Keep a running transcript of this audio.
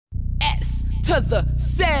to the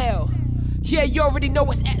cell. Yeah, you already know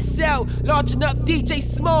what's XL. Launching up DJ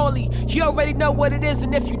Smalley. You already know what it is,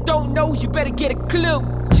 and if you don't know, you better get a clue.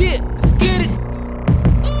 Yeah, let's get it.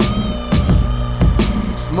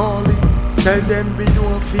 Smalley, tell them we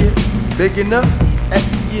don't fear. Begging up,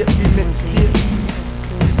 escape the next year.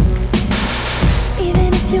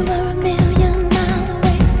 Even if you were a million miles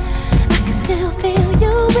away, I can still feel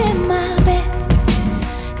you in my bed.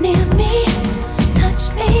 Near me, touch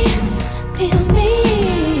me, feel me.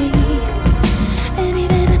 And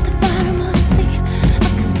even at the bottom of the sea, I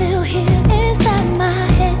can still hear inside my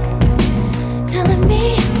head telling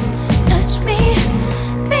me, touch me,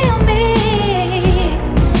 feel me.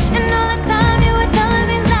 And all the time you were telling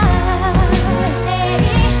me lies.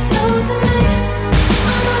 So tonight,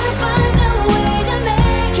 I'm gonna find a way to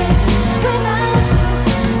make it without you.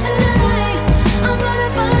 Tonight, I'm gonna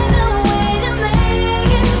find a way to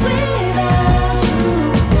make it without you.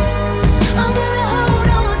 I'm gonna hold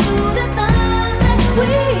on to the times that we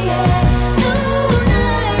had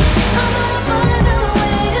tonight. I'm gonna find a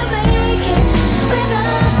way to make it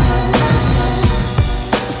without you.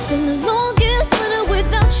 It's been the longest winter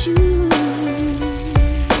without you.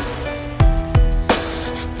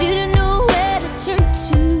 I didn't know where to turn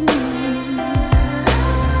to.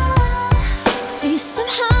 See,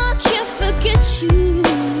 somehow I can't forget you.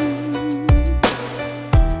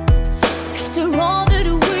 After all that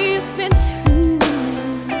we've been through,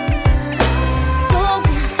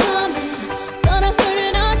 going, coming, thought I heard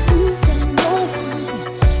it on news that no one,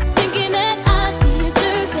 thinking that I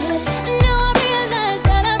deserve it. And now I realize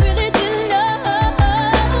that I really didn't know.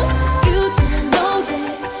 You didn't know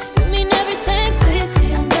this. You mean everything quickly.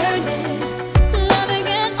 I'm learning to love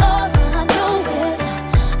again. All I know is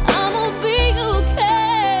I'ma be okay.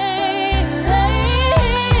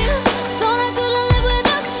 Thought I couldn't live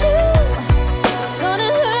without you. It's gonna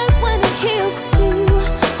hurt when it heals too.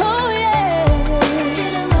 Oh yeah.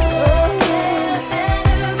 It'll all get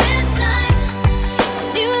better in time. And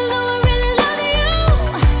even though I really love you,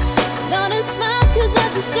 I'm gonna smile 'cause I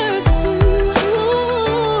deserve to.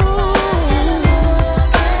 It'll all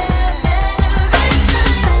get better in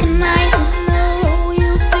time. Second night in a row,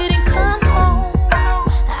 you didn't come home.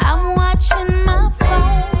 I'm watching my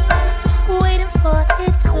phone, waiting for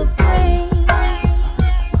it to rain.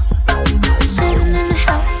 Sitting in the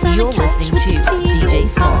house on the You're couch listening with to the TV DJ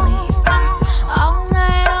Smalley. all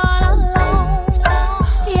night, all alone.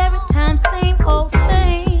 Every time, same old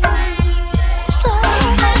thing. So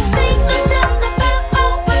I think it's just about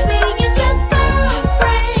over being your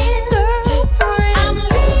girlfriend. I'm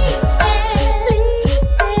leaving.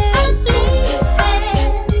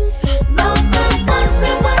 No more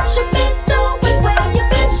wondering what you've been doing, where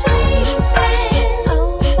you've been sleeping.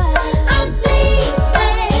 I'm leaving.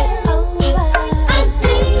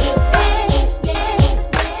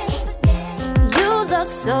 You look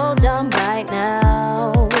so dumb right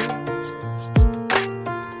now,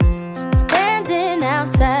 standing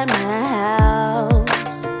outside my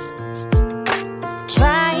house,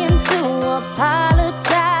 trying to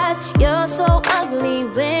apologize. You're so ugly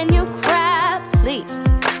when you cry. Please,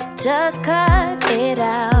 just cut it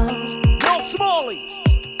out. Yo, Smalley.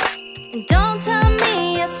 And don't tell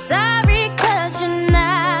me you're sorry 'cause you're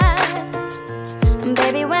not. And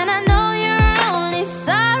baby, when I know you're only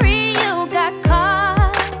sorry you got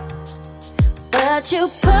caught, but you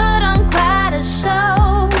put on quite a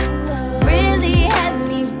show, really had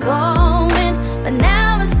me going. But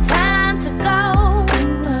now it's time to go.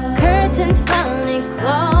 Curtains finally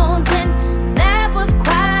closing. That was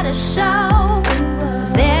quite a show,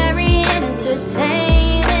 very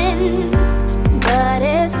entertaining. But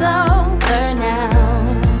it's over now.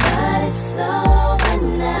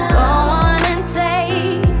 Go on and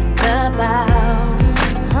take the bow.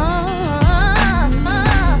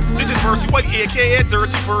 This is Versi White, aka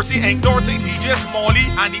Dirty Versi, endorsing DJ Smalley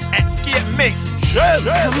and the Escape Mix.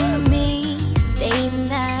 Come with me, stay the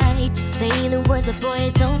night. Just say the words, but boy,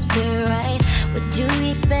 it don't feel right. What do you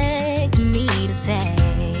expect me to say?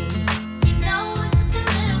 You know it's just a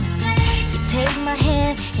little too late. You take my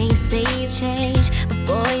hand and you say you've changed, but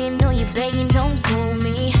boy, you know you're begging, don't fool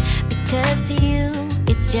me. Because to you,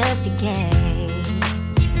 it's just a game.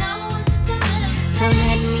 You know it's just a little too late. So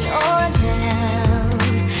let me on down.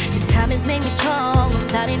 This time has made me strong. I'm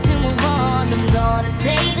starting to move on. I'm gonna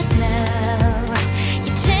say this now.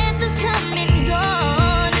 Your chance has come and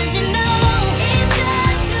gone, and you know it's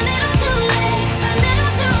just a little too late, a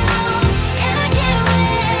little too wrong, and I can't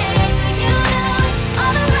wait for you know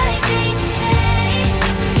all the right things to say.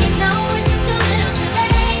 You know it's just a little too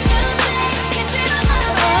late to say you're dreaming my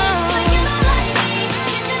way, but you don't like me.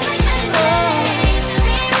 You're just like the days. To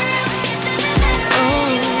be real, it doesn't matter.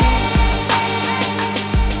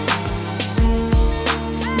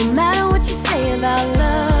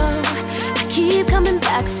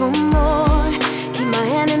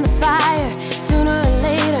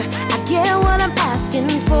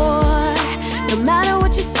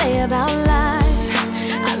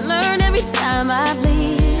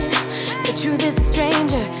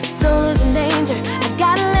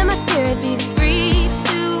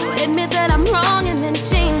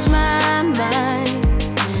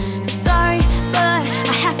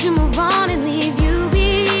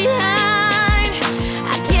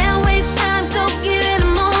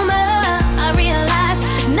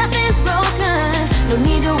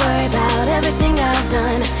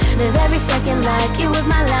 second like it was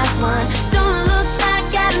my last one. Don't look back,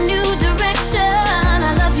 got a new direction.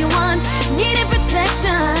 I love you once, needed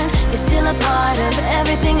protection. You're still a part of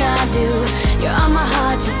everything I do. You're on my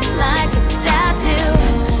heart just like a tattoo.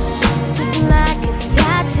 Just like a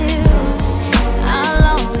tattoo. I'll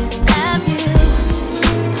always have you.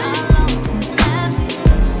 I'll always have you.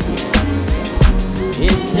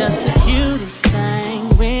 It's just the cutest thing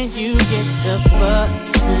when you get to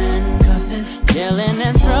fussing, cussing, yelling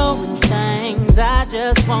and throwing things. I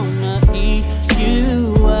just wanna eat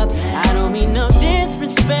you up. I don't mean no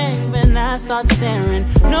disrespect when I start staring,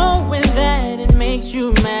 knowing that it makes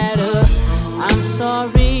you madder. I'm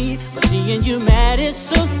sorry, but seeing you mad is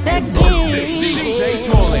so sexy. DJ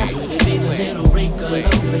Smalley. Leave a little wrinkle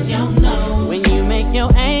over your nose when you make your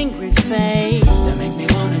angry face. That makes me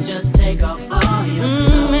wanna just take off all your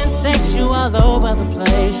clothes and sex you all over the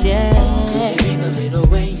place, yeah. Leave a little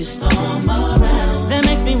way you storm around. That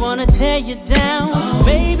makes me wanna tear you down. Oh.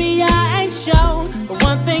 Baby, I ain't sure, but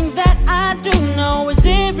one thing that I do know is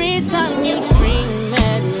every time you scream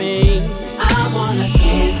at me, I wanna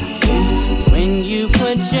kiss you. When you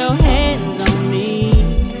put your hands on me,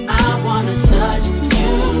 I wanna touch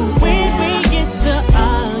you. When we get to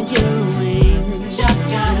arguing, just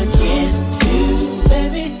gotta kiss you,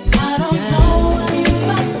 baby. I don't know why it's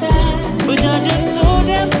like that, but you're just so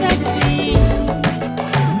damn sexy.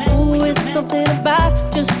 Ooh, it's something about,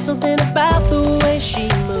 just something about the way she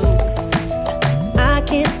moves. I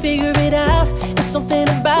can't figure it out. It's something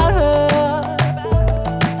about her.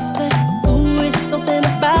 Say, ooh, it's something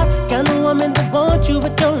about kind of woman that wants you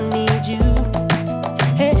but don't need you.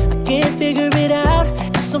 Hey, I can't figure it out.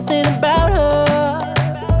 It's something about her.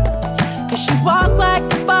 Cause she walk like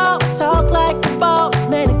a boss, talk like a boss,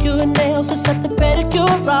 manicure and nails, just set the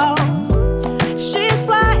pedicure off. She's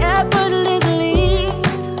fly effortlessly,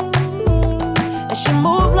 and she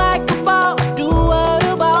move like a boss, do what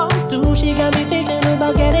a boss do. She got me thinking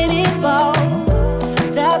about getting involved.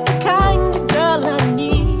 That's the kind of girl I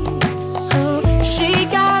need. She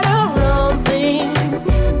got her own thing,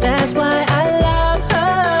 that's why I love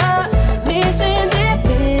her. Miss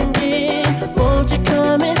Independent, won't you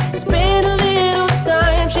come and spend a little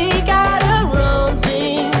time? She got her own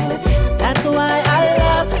thing, that's why I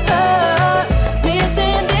love her. Miss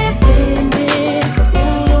Independent,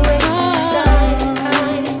 ooh, the way you shine.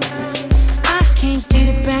 I can't get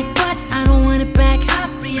it back, but I don't want it back. I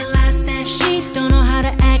realize that she don't know how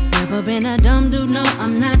to act. Never been a dumb dude, no,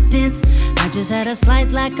 I'm not dense. I just had a slight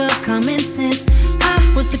lack of common sense.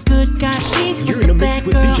 I was the good guy, she was the bad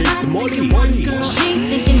girl. I'm thinking one girl, she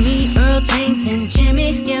thinking me, Earl, James, and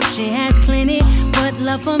Jimmy. Yep, she had plenty, but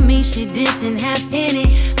love for me she didn't have any.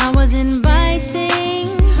 I was inviting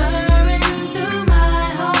her into my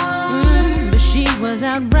home, but she was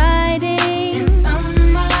out riding in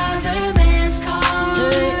some other man's car.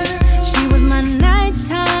 She was my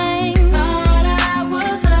nighttime, thought I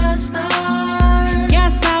was a star.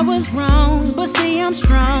 Guess I was wrong, but see I'm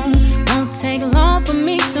strong. Won't take long for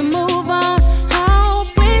me to move on. Oh,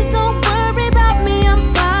 please don't worry about me, I'm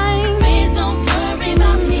fine. Please don't worry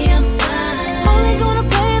about me, I'm fine. Only gonna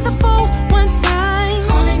play the fool one time.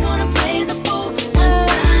 Only gonna play the fool one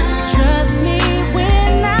time. Trust me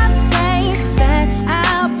when I say that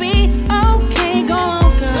I'll be okay. Go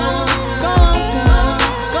on, girl. Go on, girl.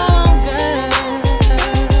 Go on, girl.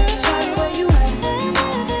 Shawty, where you at?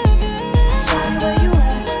 Shawty, where you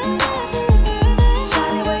at?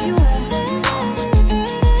 Shawty, where you at?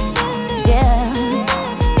 Yeah,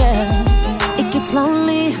 yeah. It gets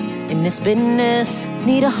lonely in this business.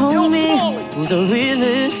 Need a homie who's the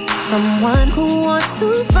realest. Someone who wants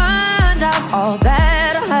to find out all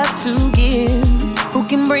that I have to give. Who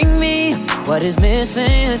can bring me what is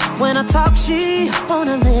missing? When I talk, she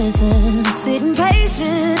wanna listen. Sitting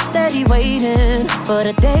patient, steady waiting for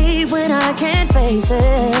the day when I can't face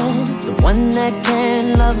it. The one that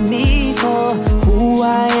can love me for who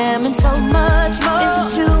I am and so much more.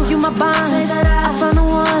 Is it you? You my bond. Say that I found the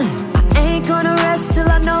one. I ain't gonna rest till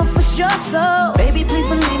I know for sure. So baby, please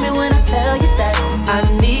believe me when I tell you that I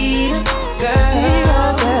need a girl. Need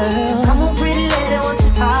a girl. So come on, pretty lady, won't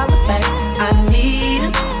you holler back? I need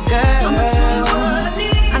a girl. I'ma tell you what I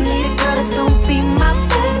need. I need a girl that's gonna be my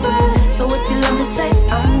favorite. So if you love me, say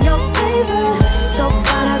I'm your favorite. So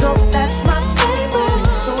fine, I go, that's my favorite.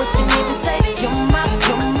 So if you need to say you're my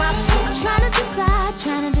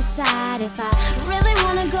trying to decide if I really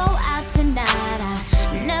wanna go out tonight.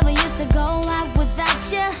 I never used to go out without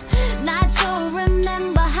you. Not sure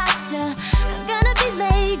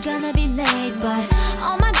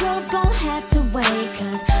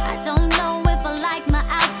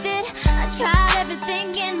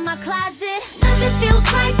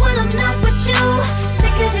I'm not with you.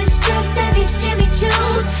 Sick of this dress and these Jimmy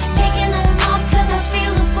Choos. Taking them off cause I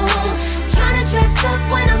feel a fool. Trying to dress up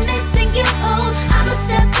when I'm missing you. I'ma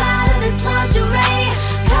step out of this lingerie.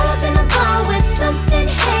 Caught up in a bar with something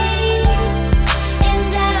haze in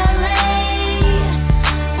LA.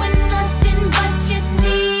 With nothing but your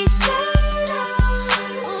t-shirt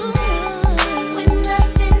on. With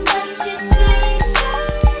nothing but your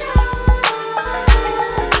t-shirt on.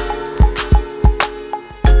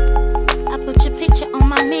 I put your picture on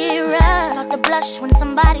my mirror. Start to blush when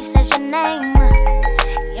somebody says your name.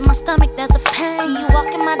 In my stomach there's a pain. See you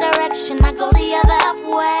walk in my direction, I go the other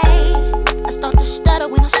way. I start to stutter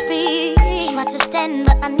when I speak. Try to stand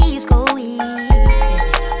but my knees go weak.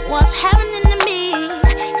 What's happening to me?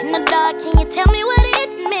 In the dark, can you tell me what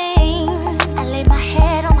it means? I lay my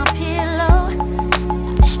head on my pillow,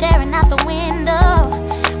 staring out the window.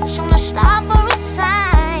 Wish on a star for a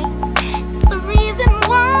sign. It's the reason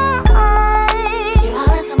why you're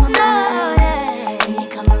always on my mind. And you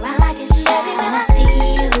come around like it's shy when I see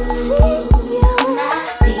you. When I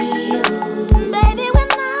see you, baby, when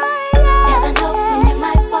I never know when you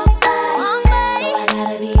might walk by. So I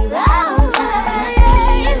gotta be right on time when I see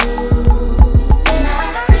you. When I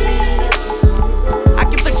see you, I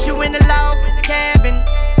can put you in a log cabin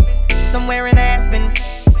somewhere in Aspen.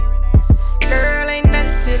 Girl, ain't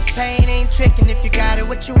nothing to the pain, ain't tricking if you got it,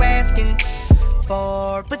 what you asking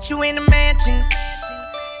for? Put you in a mansion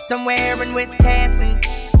somewhere in Wisconsin.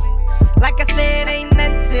 Like I said, ain't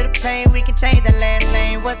nothing to the pain, we can change the last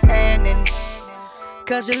name, what's happening?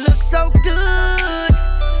 Cause you look so good,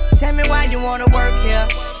 tell me why you wanna work here.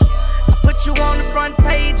 I put you on the front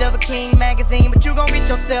page of a King magazine, but you gon' get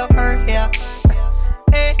yourself hurt here.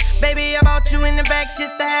 Hey, baby, I brought you in the back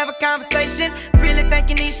just to have a conversation. Really think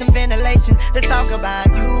you need some ventilation. Let's talk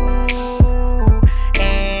about you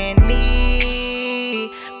and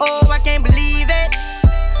me. Oh, I can't believe it.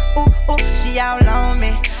 Ooh, she all on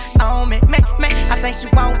me, man. I think she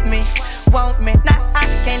want me. Nah, I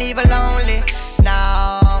can't leave her lonely.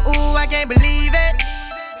 Nah, ooh, I can't believe it.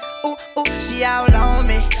 Ooh, she all on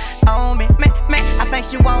me, man. I think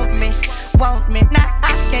she want me. Nah,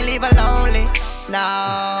 I can't leave her lonely.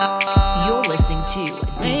 No. You're listening to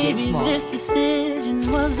DJ Small. Maybe this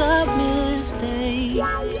decision was a mistake.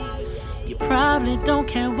 You probably don't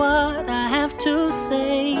care what I have to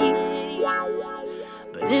say,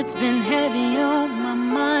 but it's been heavy on my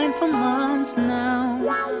mind for months now.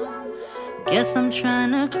 Guess I'm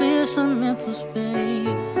trying to clear some mental space.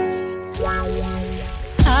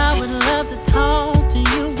 I would love to talk to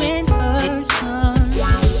you in person,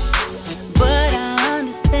 but I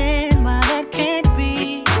understand why that can't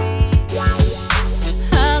be.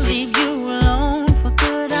 I'll leave you alone for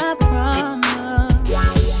good, I promise.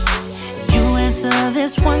 You answer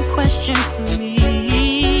this one question for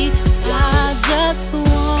me. I just wonder,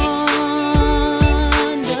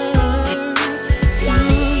 do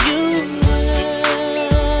you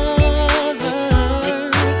ever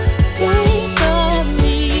think of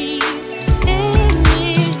me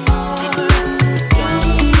anymore?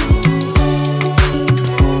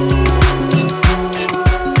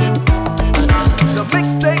 The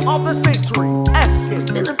mixtape of the century, Eskin.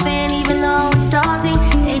 still a fan even though it's salty.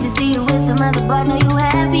 Hate to see you with some other, but know you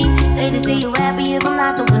happy. Hate to see you happy if I'm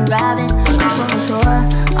not the one driving.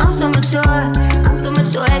 I'm so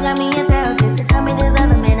mature, it got me a therapist to tell me there's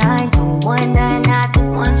other men I ain't doing one night, not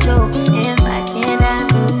just one show. If I can't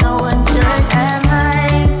have you, no one should.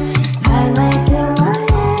 I might kill my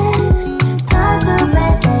ex, not the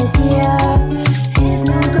best idea. His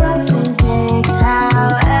new girlfriend's next, how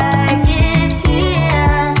I get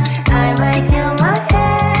here. I might kill my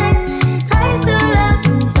ex, I still love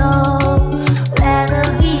him though. Rather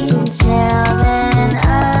be in jail than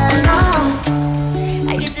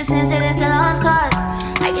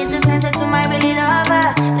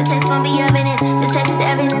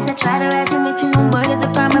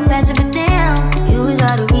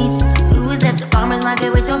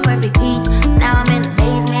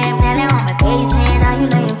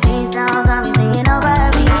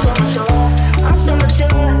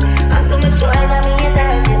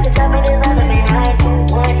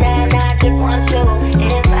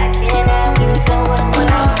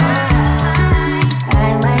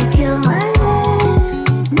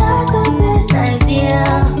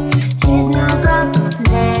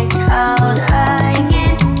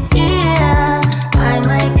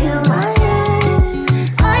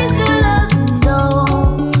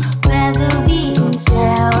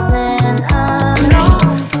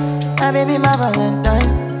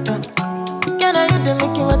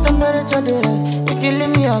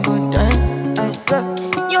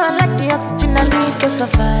Imagine I need to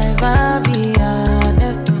survive, I'll be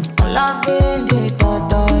honest. Loving the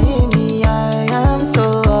thought of me, I am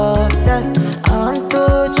so obsessed. I want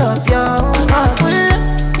to chop your heart.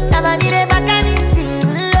 Never need a back and it's real.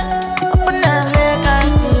 Open up, make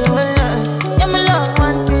us feel. Yeah, my love,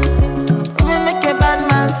 one thing. We make a bad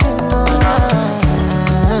man sing.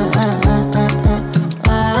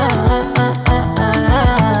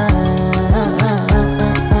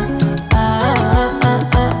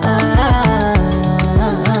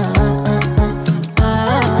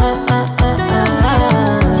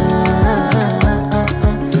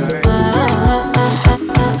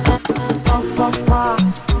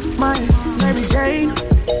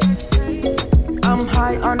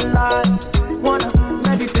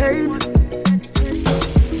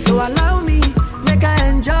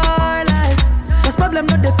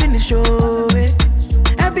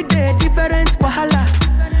 Every day different wahala.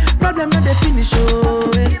 Problem not the finish, oh.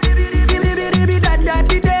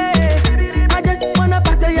 I just wanna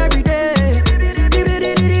party every day.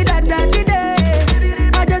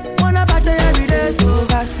 I just wanna party every day. So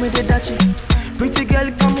pass me the dachi. Pretty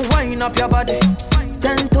girl, come wind up your body.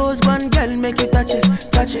 10 toes, one girl, make you touch it,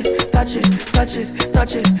 touch it, touch it, touch it,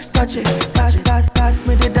 touch it, touch it. Pass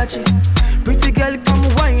me the dachi. Pretty girl, come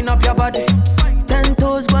wind up your body. 10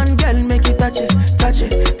 toes, one girl, make you touch it, touch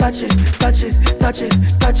it, touch it, touch it, touch it,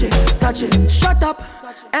 touch it, touch it. Shut up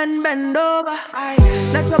and bend over.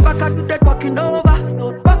 Let your back do that walking over.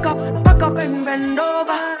 So back up and bend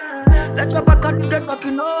over. Let your back do that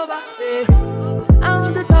walking over. Say, I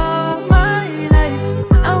want to talk my life.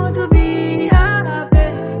 I want to be happy.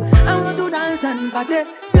 I want to dance and party.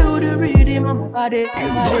 Feel the rhythm of my body.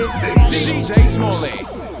 DJ Smalley.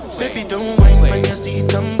 Baby, don't whine when you see it,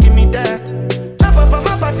 come give me that. Jump up on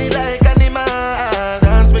my body like animal.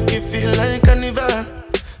 Dance make you feel like carnival.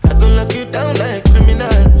 I gon' lock you down like criminal.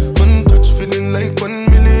 One touch feeling like 1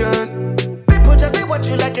 million. People just they watch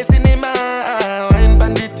you like a cinema. Wine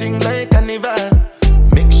bandit thing like carnival.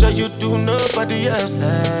 Make sure you do nobody else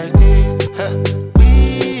like me.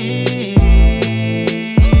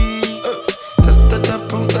 Trusted,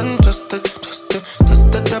 approved and trusted.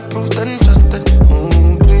 Trusted, approved and trusted.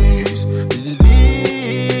 Oh, please believe.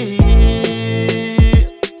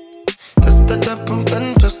 Trusted, approved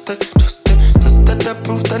and trusted. Trusted,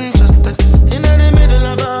 approved and trusted. In the middle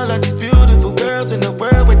of all of these beautiful girls in the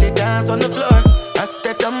world where they dance on the floor. I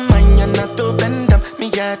stayed on mine and not to bend them.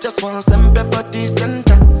 Me, I just want some pepper the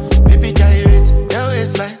center. Baby, gyrate your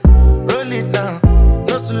waistline. Roll it down,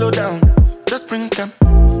 no slow down. Just bring them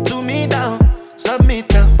to me down. Submit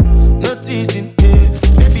down, no teasing. Yeah.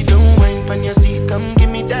 Baby, don't whine when you see it, come give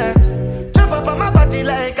me that. Jump up on my body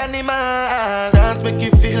like animal. Dance make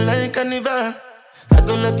you feel like carnival. I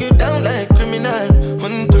gon' lock you down like criminal.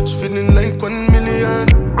 One touch feeling like 1 million.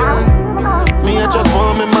 Me, I just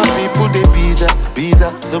want me my people, they pizza.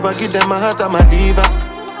 So I give them a heart and my liver.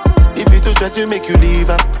 If you too stress, you make you leave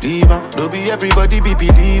her. Don't be everybody be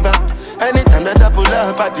believer. Anytime that I pull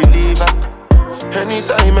up, I deliver.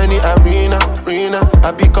 Anytime, any arena,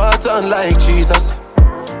 I be caught on like Jesus.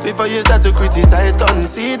 Before you start to criticize,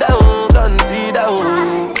 consider, oh.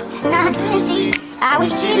 Nah, couldn't see. I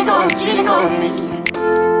was cheating on me.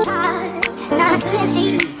 Nah, couldn't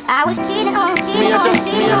see. I was cheating on me. Me, I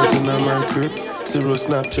just in my crib. Zero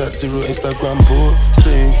Snapchat, zero Instagram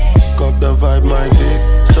posting. Cop the vibe, my dick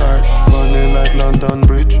start falling like London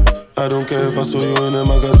Bridge. I don't care if I saw you in a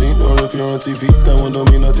magazine or if you're on TV. That one don't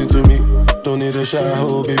mean nothing to me. Don't need a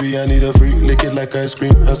shower, baby, I need a free. Lick it like ice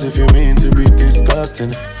cream, as if you mean to be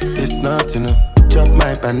disgusting. It's not enough. Chop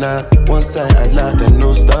my banana, one side I like that,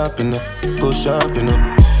 no stopping up. Go sharp, you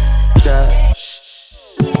know. Dash.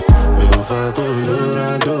 Me over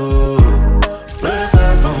Colorado.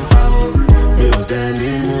 Breakfast on fire. Me on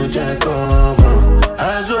Danny Muja come.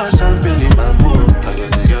 As you are champagne in my mood. I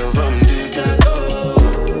guess a girl from the ghetto.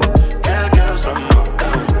 Girls from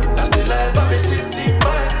uptown. That's the life of a city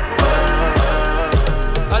boy.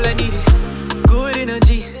 All I need is good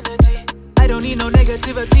energy. I don't need no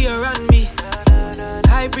negativity around me.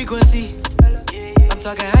 High frequency. I'm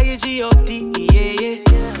talking higher G-O-D. Yeah.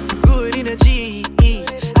 Good energy.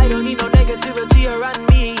 I don't need no negativity around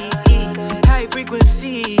me. High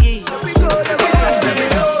frequency.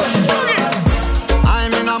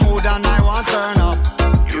 I'm in a mood and I want to turn up.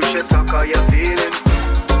 You should talk how you're feeling.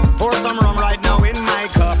 Pour some rum right now in my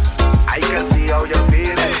cup. I can see how you're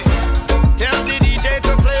feeling. Hey. Tell the DJ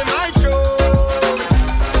to play my tune.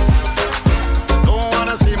 Don't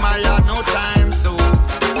wanna see my yard no time soon.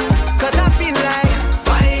 Cause I feel like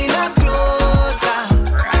buying a closer.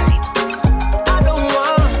 Right. I don't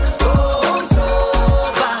want to go home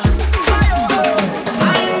sober.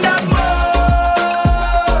 I'm that boy.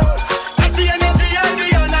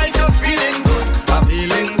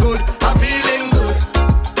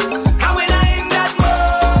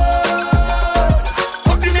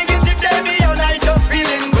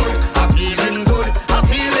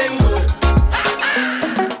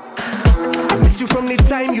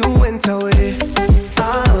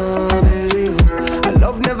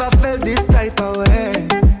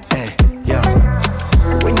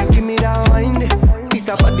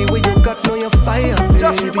 you got, no, you're fire, baby.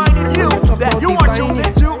 Just reminding you that you are tuned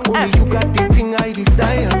into SK. You got the thing I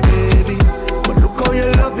desire, baby. But look how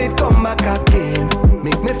you love it, come back again.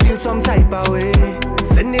 Make me feel some type of way.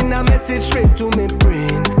 Sending a message straight to me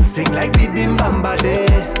brain. Sing like the Bamba day.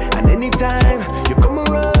 And anytime you come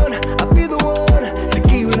around, I'll be the one to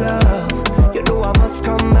give you love. You know I must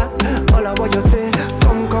come back. All I want you say,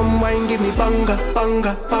 come wine, give me banga,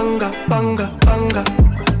 banga, banga, banga, banga.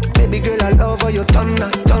 Baby girl, I love how you thunder,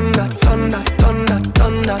 thunder, thunder, thunder,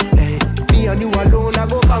 thunder. Hey, me and you alone, I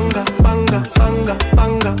go banga, banga, banga,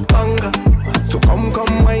 banga, banga. So come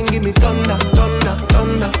wine, give me thunder, thunder,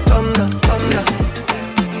 thunder, thunder, thunder.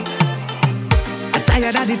 I'm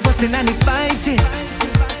tired of the fussing and the fighting.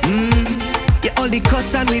 Yeah, all the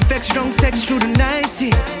cuss and we vex, drunk sex through the night.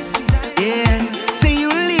 Yeah, say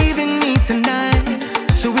you're leaving me tonight.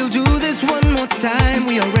 So we'll do this one more time.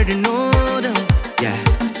 We already know though. Yeah,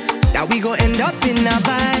 now we gon' end up in our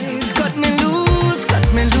vibes. Cut me loose,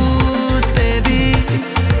 baby.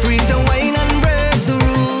 Free to wine and break the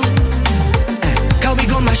rules. Cause we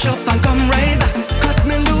gon' mash up and come right back. Cut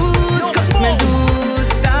me loose,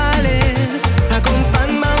 darling. I gon'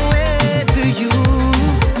 find my way to you.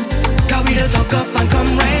 Cause we just hook up and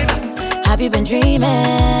come right back. Have you been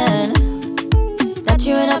dreaming that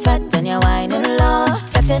you're in a fat and you're whining low,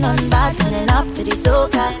 getting on bad, turning up to the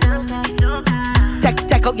soca?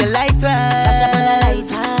 Take out your lighter. Flash up on the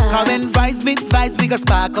lighter. Come and vibes me, go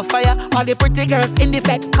spark a fire. All the pretty girls in the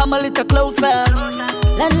fed, come a little closer.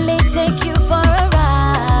 Let me take you for a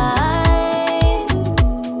ride.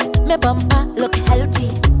 My bumper look healthy.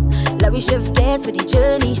 Let me shift gears for the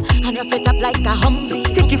journey and rough it up like a Humvee.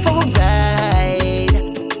 Take you for a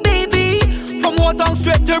ride, baby. From water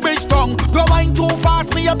straight to Bridgetown. Go wine too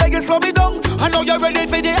fast, me, I beg you slow me down. I know you're ready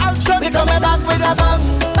for the action. We coming back with a bang.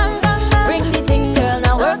 Bang, bang, bang. Bring the thing, girl,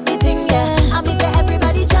 now work the thing, yeah. And me say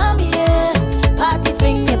everybody jam, yeah. Party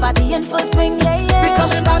swing, yeah, party in full swing, yeah, yeah. We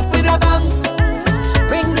coming back with a bang.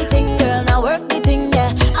 Bring the thing, girl, now work the thing,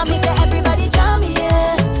 yeah. And me say everybody jam,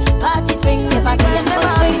 yeah. Party swing, yeah, party in full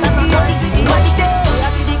swing. Watch day, I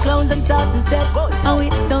see the clowns them start to set. And we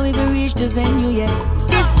don't even reach the venue yet.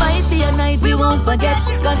 This might be a night we won't forget.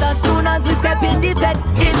 Cause as soon as we step in the bed,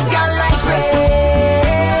 it's gone like rain,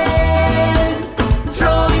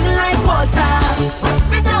 flowing like water. Whip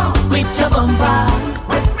me down with your bumper.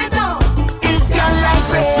 Whip me down. It's gone like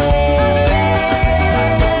rain,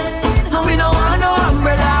 and we don't want no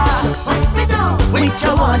umbrella. Whip me down with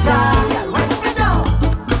your water. Whip me down.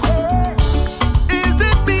 Is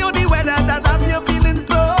it me or the weather that have you feeling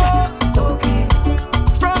so? It's okay.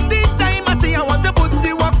 From the time I see I want to put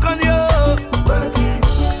the work on you. Work it.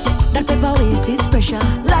 That paper waste is pressure,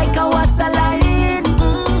 like a wasaline.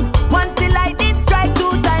 Once the lightning strike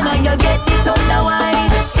 2 times, and you get it on the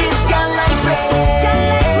wine. It's gone like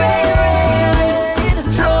rain,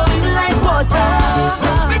 flowing like water.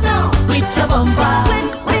 Whip me down with your bumper.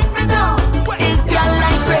 Whip me down. It's gone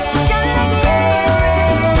like rain,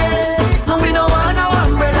 and we don't want no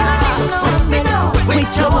umbrella. Whip me down with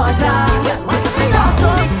your water.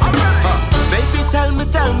 Baby, tell me,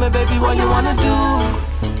 baby, what you wanna do?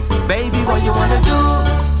 Baby, what you wanna do?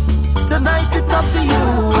 Tonight it's up to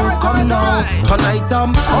you. Come now, tonight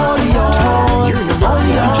I'm all yours. All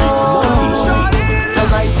yours.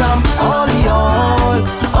 Tonight I'm all yours.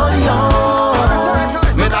 All yours.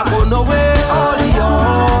 Me not go nowhere. All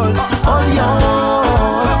yours. All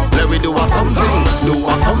yours. Let me do a something.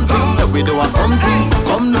 Let me do a something.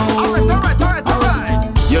 Come now. Alright.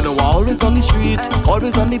 You know I always on the street,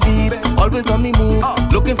 always on the beat, always on the move,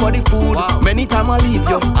 looking for the food. Many times I leave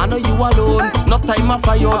you, I know you alone. Enough time I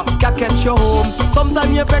fire, can't catch you home.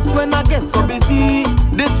 Sometimes you vex when I get so busy.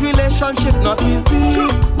 This relationship not easy,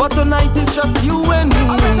 but tonight it's just you and me.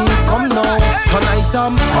 Come now, tonight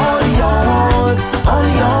I'm all yours, all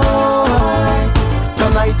yours.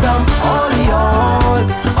 Tonight I'm all yours,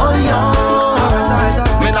 all yours.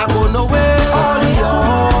 Me not go nowhere, all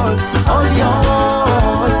yours, all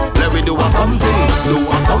yours. Let me do a something,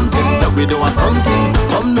 let me do a something.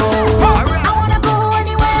 Come now. I wanna go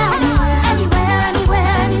anywhere.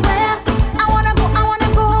 I wanna go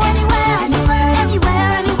anywhere.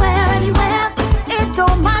 It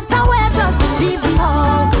don't matter where, just leave the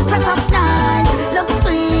house, dress up nice, look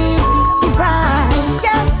sweet, be bright.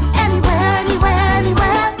 Yeah, anywhere.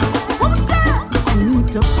 What was that? I need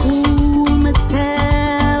to cool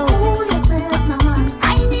myself. Cool yourself, mama. I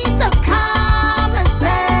need to calm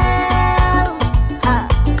myself. I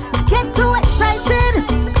get too excited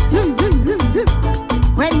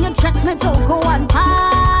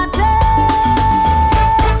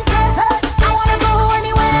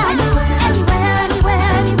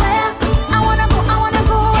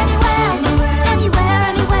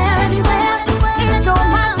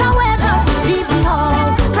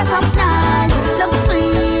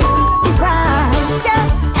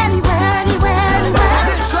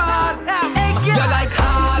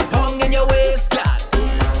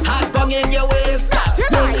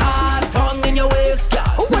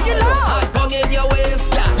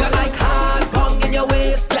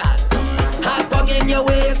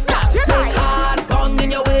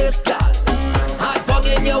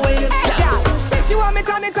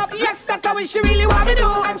what she really want me do.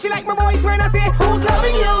 And she like my voice when I say, who's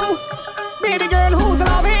loving you? Baby girl, who's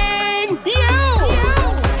loving you?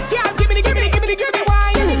 Yeah, give me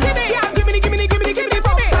wine. Yeah, give me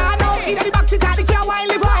from me. I know, in the box, it's the car while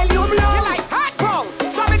you blow. You like hot bro,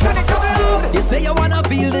 so me turn it to load. You say you wanna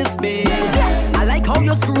feel this bass. Yes. I like how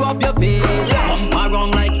you screw up your face. Yes. Bump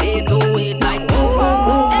around like 808, like boom, boom,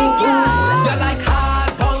 boom. Hey, girl, you're like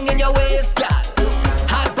hard bong in your waist, girl.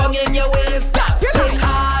 Hard bong in your waist, girl. Take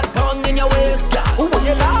hard bong in your waist, girl.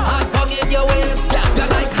 Hard bong in your waist, girl. You're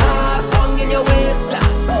like hard bong in your waist, girl.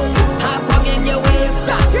 Hard bong in your waist,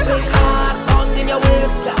 girl. Take hard bong in your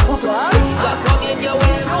waist, girl. Hard bong in your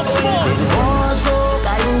waist, girl. Oh, so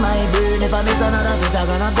guide my brain. If I miss another fit, I'm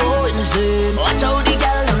gonna go insane. Watch out the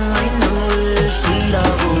girl and mind the way. See the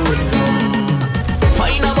good.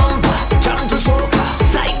 Find a bumper, jump to soca.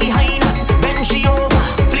 Slide behind her, bend she over.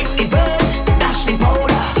 Fling the bird, dash the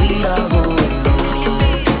powder. Eat a good.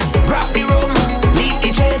 Grab the rum, leave the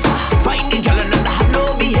chaser. Find the girl and have no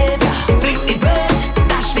behavior. Fling the bird,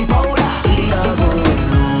 dash the powder. Eat a good.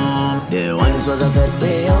 There once was a fat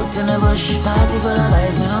way out in the bush. Party full of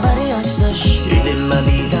vibes and nobody touched the shh. Rhythm my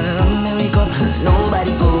beat and rum me wake up.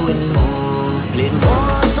 Nobody going home. Played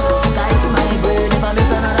more so guide my brain. If I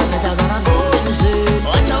miss another fit, I'm gonna go insane.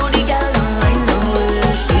 Watch out the girl and mind the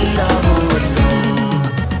way. See the good.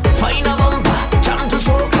 Find a bumper, jump to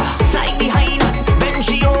soca. Slide behind her, bend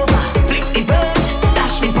she over. Fling the bird,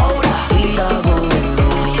 dash the powder. Eat a good.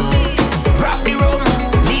 Grab the rum,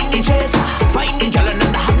 leave the chaser. Find the girl and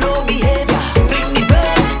have no behavior. Fling the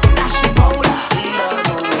bird, dash the powder. Eat a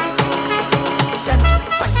good. Cent,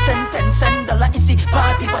 5 cent, 10 cent dollar. You see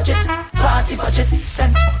party budget.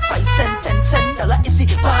 Cent, 5 cent, 10 cent dollar. You see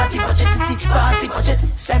party budget. You see party budget.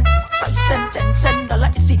 Cent, 5 cent, 10 cent dollar.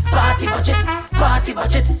 You see party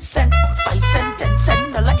budget. Cent, 5 cent, 10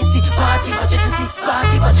 cent dollar. You see party budget. You see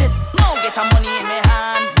party budget. Now get your money in my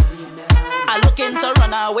hand. I looking to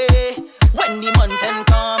run away when the month end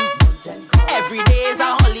come. Every day's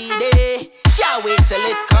a holiday. Can't wait till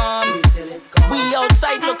it come. We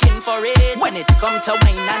outside looking for it. When it come to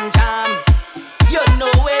wine and jam, you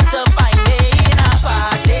know where to find me in a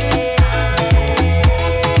party.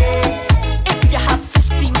 If you have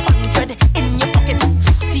 1,500 in your pocket,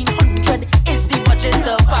 1,500 is the budget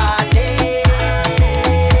to party.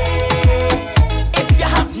 If you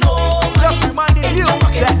have no money, just reminding you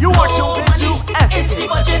pocket, that you are tuned into SK. It's the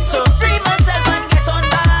budget to free myself and get on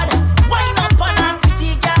bad. Wine up on a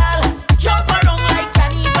pretty girl, jump around like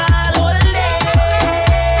carnival. Ole.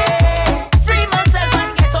 Free myself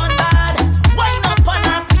and get on bad. Wine up on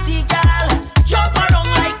a pretty girl, jump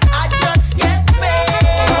around like I just get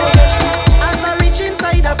paid. As I reach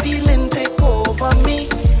inside, a feeling take over me.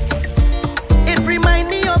 It remind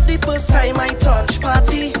me of the first time I touched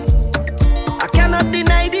party. I cannot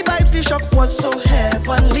deny the vibes, the shock was so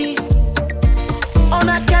heavenly. On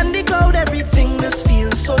a candy cloud, everything just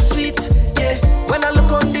feels so sweet. Yeah, when I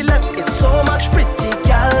look on the left, it's so much pretty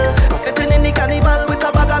gal. I'm fitting in the carnival with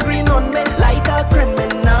a bag of green on me, like a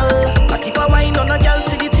criminal. But if I wine on a gal,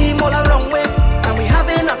 see the team all around way, and we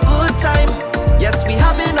having a good time. Yes, we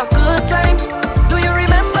having a good time. Do you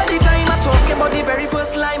remember the time I talking about the very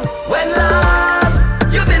first line? When last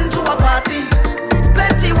you been to a party,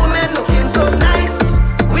 plenty women looking so nice.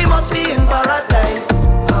 We must be in paradise.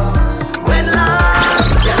 When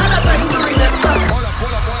last you had a time to remember.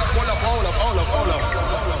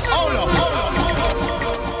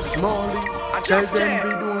 Smalley, tell them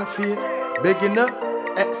we don't fear. Begging up,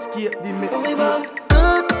 escape the mix. We've all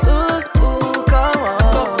good, come on.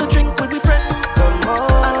 Love to drink with my friend, come on.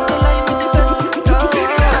 And to lie with the friend, come on.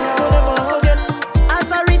 And I will never forget.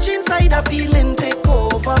 As I reach inside, a feeling take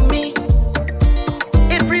over me.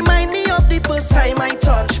 It remind me of the first time I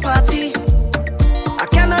touched party. I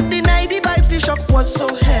cannot deny the vibes, the shock was so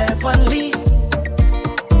heavenly.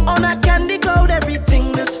 On a candy cloud,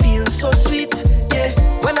 everything just feels so sweet. Yeah,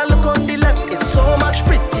 when I look on the left, it's so much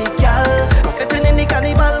pretty gal. I'm fitting in the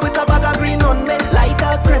carnival with a bag of green on me, like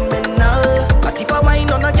a criminal. But if I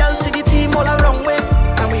wine on a gal, see the team all around way,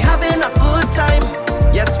 and we having a good time.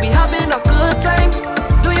 Yes, we having a good time.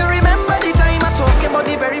 Do you remember the time I talking about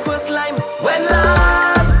the very first line? When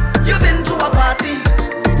last you been to a party,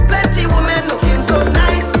 plenty women looking so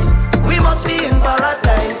nice. We must be in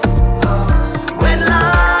paradise.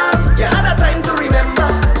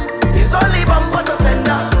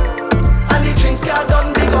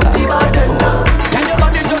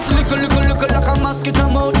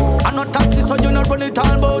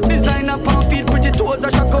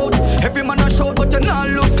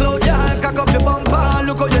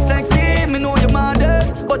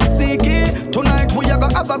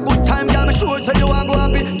 sure so you want go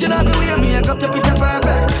happy. You know the way you make up your picture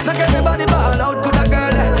perfect. Make everybody ball out for the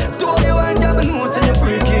girl. Told you and them know say you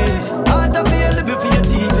freaky. Heart available for your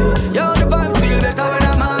TV. Yo, the vibes feel better when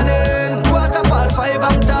I'm on in. 5:15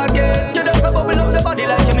 I'm talking. You just a bubble up your body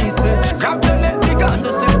like you miss me. Grab your neck because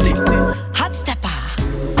you're still tipsy. Hot stepper.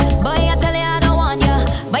 Boy, I tell you I don't want you,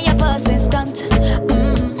 but your persistent.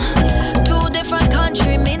 Two different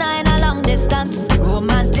country, me now in a long distance.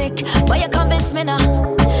 Romantic, but you convince me now.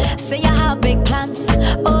 Say you have big plans.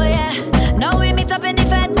 Oh yeah, now we meet up in the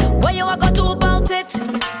Fed. What you are gonna do about it?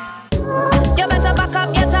 You better back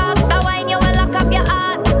up your talk. That wine you will lock up your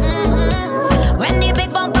heart. When the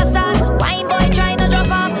big bumper start, wine boy trying to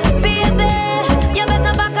drop off. Baby, you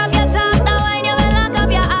better back up your talk. That wine you will lock up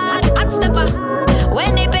your heart. Hot stepper.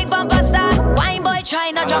 When the big bumper start, wine boy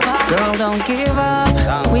trying to drop off. Girl, don't give up.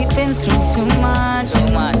 We've been through too much.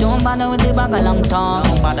 Don't bother with the bag of long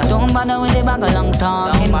talking. Don't bother with the bag of long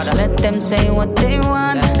talking. Let them say what they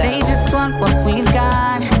want. They just want what we've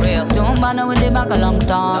got. Don't bother with the bag of long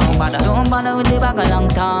talking. Don't bother with the bag of long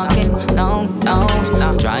talking. No, no.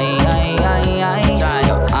 Dry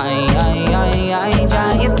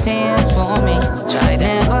dry your tears for me.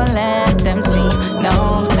 Never let them see.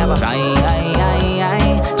 No, never. Dry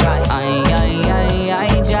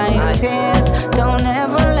your tears. Don't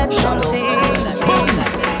ever let them see.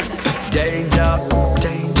 Danger,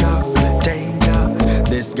 danger, danger.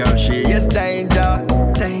 This girl, she is danger,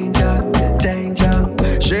 danger, danger.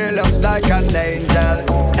 She looks like an angel,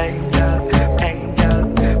 angel,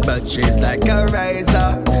 angel. But she's like a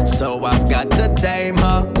razor, so I've got to tame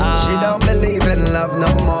her. She don't believe in love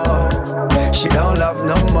no more. She don't love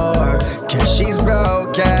no more. Cause she's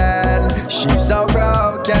broken, she's so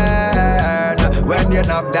broken. When you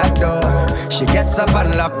knock that door, she gets up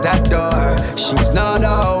and lock that door. She's not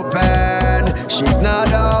open, she's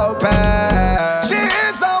not open. She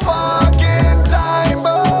is a walking time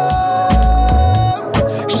bomb.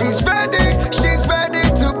 She's ready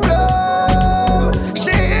to blow.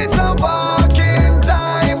 She is a walking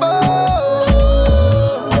time bomb.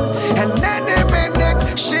 And any minute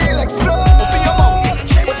she'll explode. Open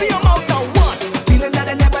your mouth now, what? Feeling that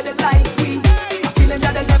I never did like me. Feeling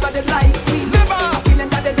that I never did like me. Feeling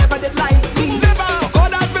that they never did like me.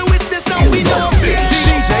 God has been with this now, we don't care.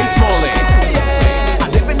 DJ Smalley. I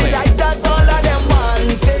live in the life that all of them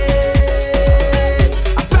wanted.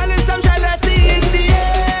 I'm smelling some jealousy in the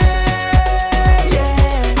air,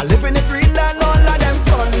 yeah. I live in the real and all of them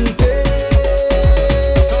fronted.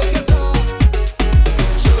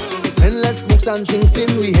 Endless smokes and drinks in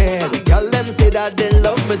we head. The girl them say that they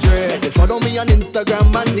love my dress. They follow me on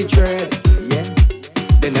Instagram and the thread. Yes.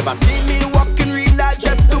 They never see me walking real life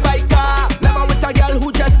just to buy car. Never with a girl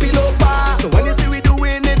who just below par. So when you see we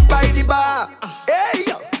doing it by the bar, hey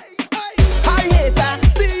yo, I hate her,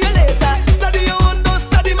 see you later. Study your own, don't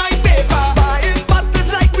study my paper. Buying bottles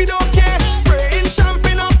like we don't care. Spraying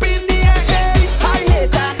champagne up in the air. Hey, I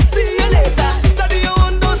hate her, see you later. Study your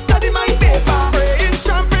own, don't study my paper. Spraying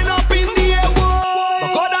champagne up in the air. Whoa.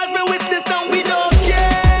 But God has been with this now, we don't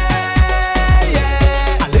care.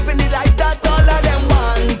 Yeah, I live in the life that all of them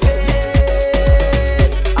wanted.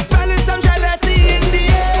 I'm smelling some jealousy in the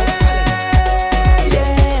air.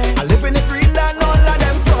 Yeah, I live in the real and all of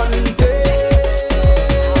them fronted.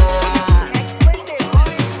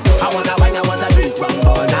 I wanna wine, I wanna drink rum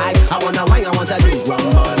all night. I wanna wine, I wanna drink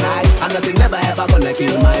rum all night. And nothing never ever gonna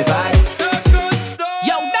kill my vibe.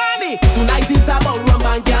 Yo, Danny, tonight is about rum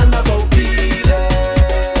and girl, about feelings.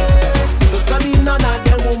 Don't study none of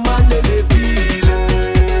them woman, they may feel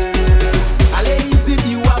it. And ladies, if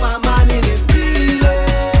you have a man in his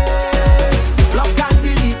feelings, block and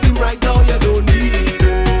delete him right now, you don't need it.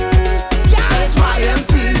 Yeah,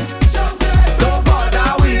 HYMC, don't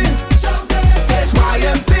bother with.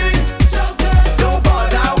 HYMC, don't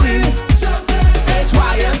bother with.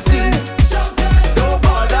 HYMC, don't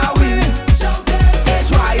bother with.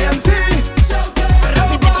 HYMC,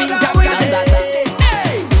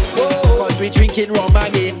 hey, cause we drinking rum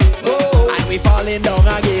again, and we falling down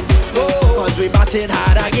again, cause we batting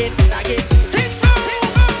hard again.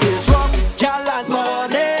 It's rum, gal and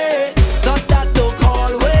money, not that don't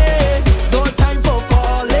call way, no time for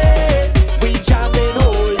falling, we jamming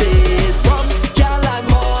whole days. Rum, gal and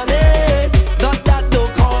money, not that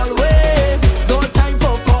don't call way, no time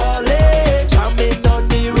for falling, jamming on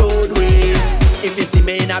the roadway. If you see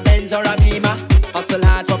me in a Benz or a Beamer, hustle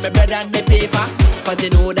hard for my bread and my paper, cause you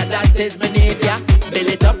know that that is my nature. Build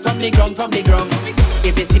it up from the ground, from the ground.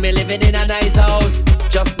 If you see me living in a nice house,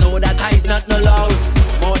 just know that I's not no louse.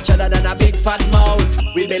 More cheddar than a big fat mouse.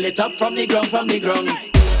 We build it up from the ground, from the ground.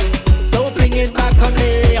 So fling it back on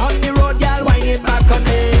me, on the road, girl, wind it back on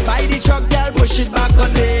it. Buy the truck, girl, push it back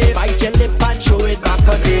on it. Bite your lip and throw it back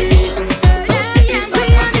on it. So stick it back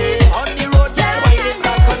on it. On the road, girl, wind it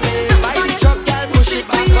back on it. Buy the truck, girl, push it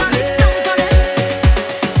back on it.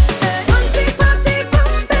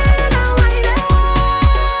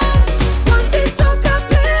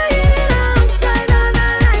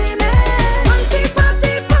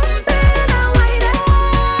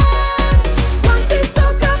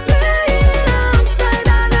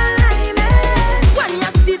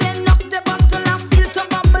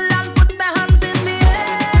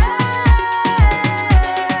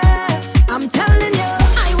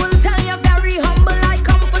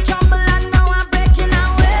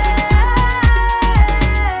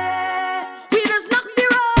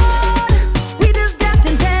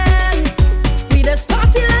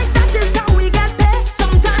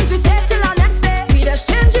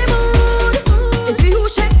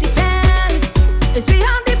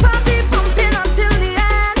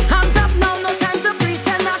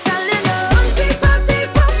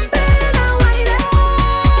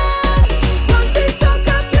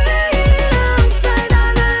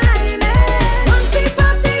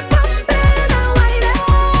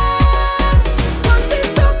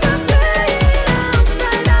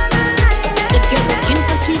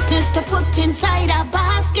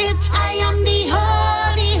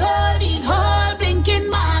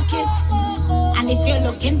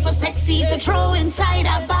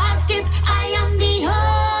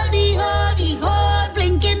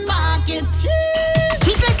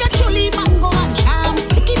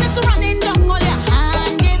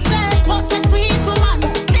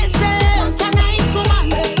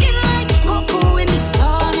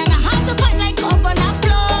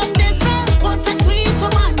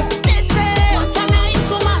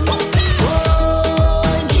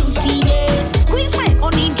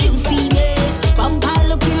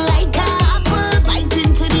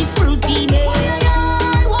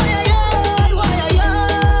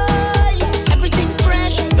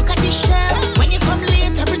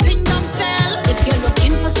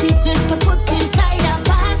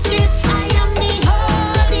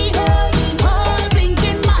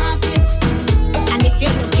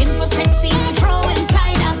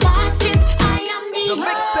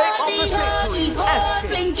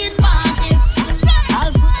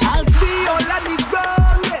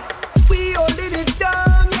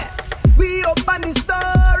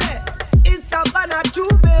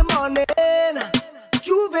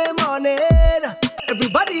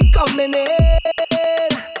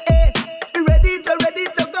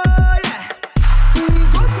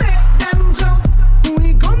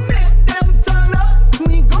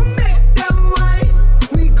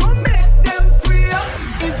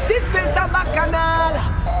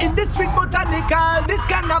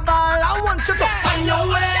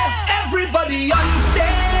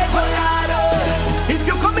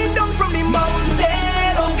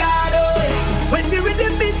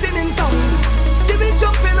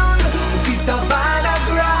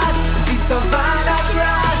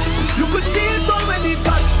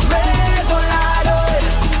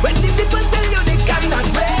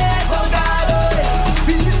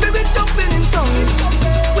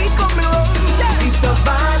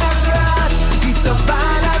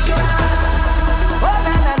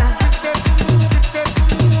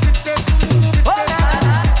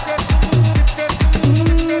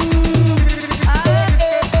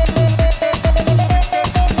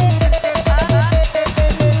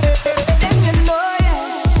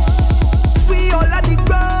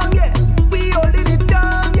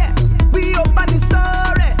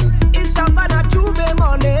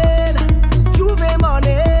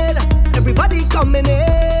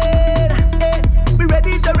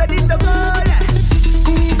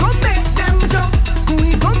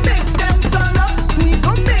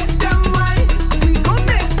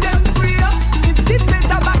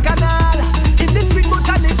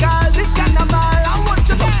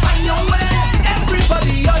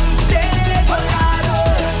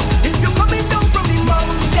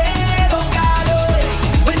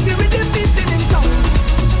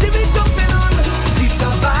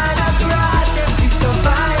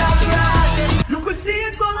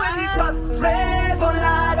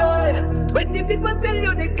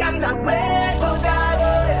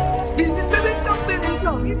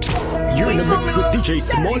 DJ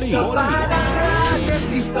Smolly.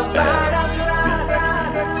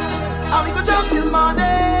 And we go jump till morning.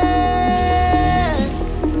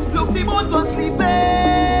 Look, the moon gone sleeping.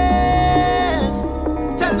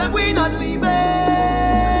 Tell them we not leaving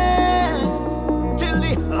till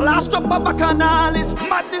the last drop of bacchanal is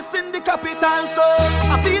madness in the capital. So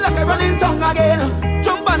I feel like I run in tongue again.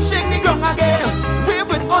 Jump and shake the ground again.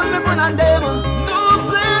 all my friends and them. No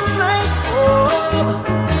place like home.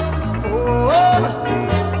 Home.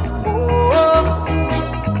 Home.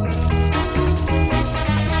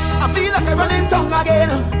 I feel like I run in tongue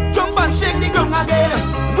again. Jump and shake the ground again.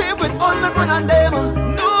 We're with all my friends and them.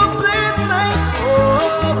 No place like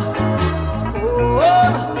home.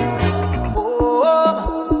 Home. Home.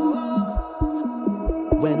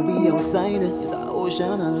 When we outside, it's an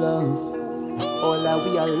ocean of love. All that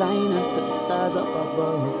we align up to the stars up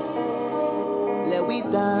above. Let we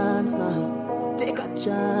dance now, take a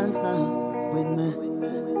chance now with me.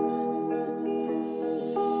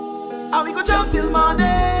 And we go jump till morning.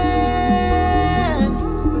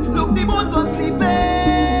 Look, the moon gone sleeping.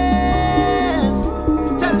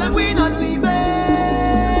 Tell them we not leaving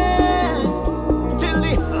till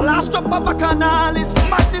the last drop of a canal is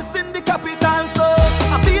madness in the capital. So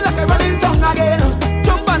I feel like I run in tongue again.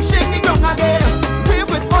 Jump and shake the ground again. We're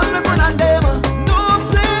with all my friends and them. No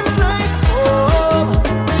place like home.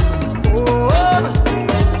 Home.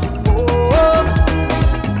 Home.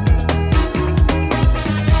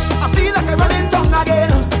 I feel like I run in tongue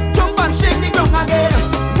again. Jump and shake the ground again.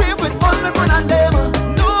 We're with all my friends and them.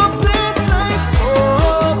 No place like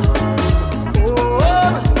home.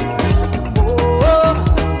 Home. Home.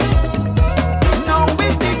 Now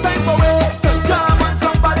is the time for it to jam on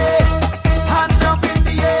somebody. Hand up in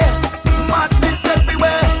the air. Madness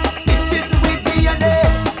everywhere. Itching with DNA.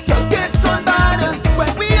 To get on bad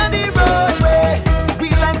when we on the roadway. We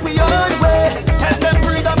like we own way. Tell them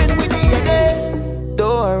freedom in with DNA.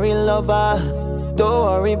 Don't worry, lover. Don't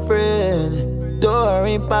worry, friend. Don't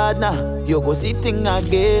worry, partner. You go see thing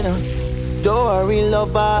again. Don't worry,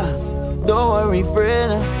 lover. Don't worry,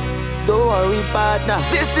 friend. Don't worry, partner.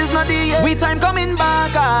 This is not the end. We time coming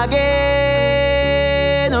back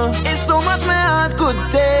again. It's so much my heart could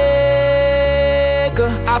take.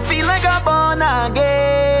 I feel like I'm born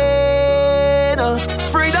again.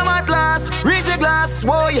 Freedom at last. Raise your glass.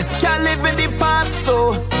 Whoa, you can't live in the past.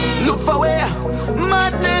 So look for where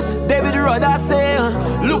madness, David Rudder say.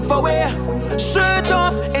 Look for where shirt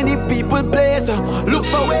off any people place. Look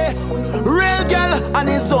for where real girl and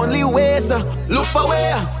his only ways. Look for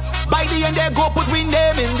where by the end they go put we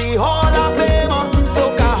name in the Hall of Fame.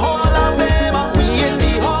 Soca Hall of Fame. We in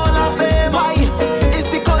the Hall of Fame. Why? It's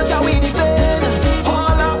the culture we defend.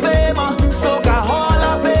 Hall of Fame. Soca Hall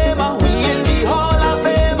of Fame. We in the Hall of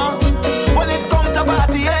Fame. When it come to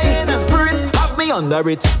party, spirits have me under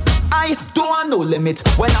it. I don't want no limit.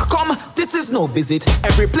 When I come, this is no visit.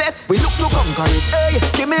 Every place we look to conquer it. Hey,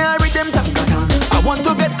 give me a rhythm, takatan. I want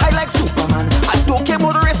to get high like Superman. I don't care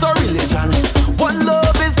about race or religion. One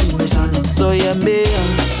love is the mission. So yeah, me,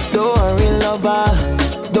 don't worry, lover.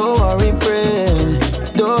 Don't worry, friend.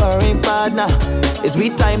 Don't worry, partner. It's we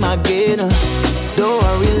time again. Don't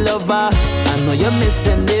worry, lover. I know you're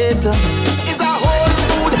missing it. It's a whole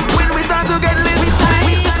mood when we start to get lit. We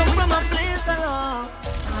come from a place alone.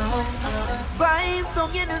 Vibes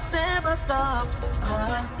don't get us never stop.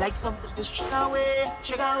 Like something just trigger away,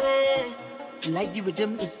 trigger away. Like the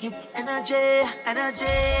rhythm is give energy, energy.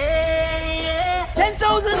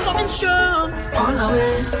 10,000 coming strong. All the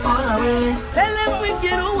way, all the way. Tell them if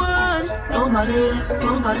you're the one. Nobody,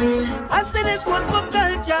 nobody. I say this one for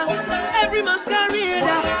culture. Every masquerade.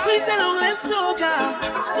 We say long live soca.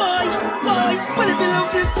 Boy, boy. But if you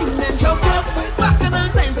love this thing, then jump up. Back in the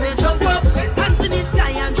times, then jump up. Hands in the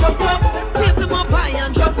sky and jump up. Pick them up high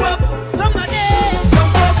and jump up. Somebody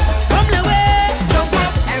jump up. Come the way, jump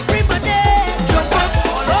up. Everybody jump up.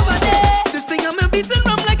 All over there. This thing I'm beating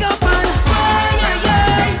rum like a pan. Ay, ay,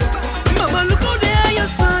 ay. Mama, look how they are your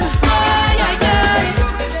son. Ay, ay, ay.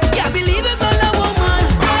 Can't believe it's all a woman.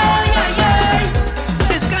 Ay, ay, ay.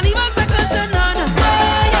 This carnival's a curtain on.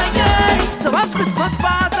 Ay, ay, ay. So as Christmas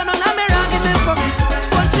pass and on a mirror in the pocket.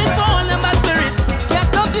 Punching for all the bags.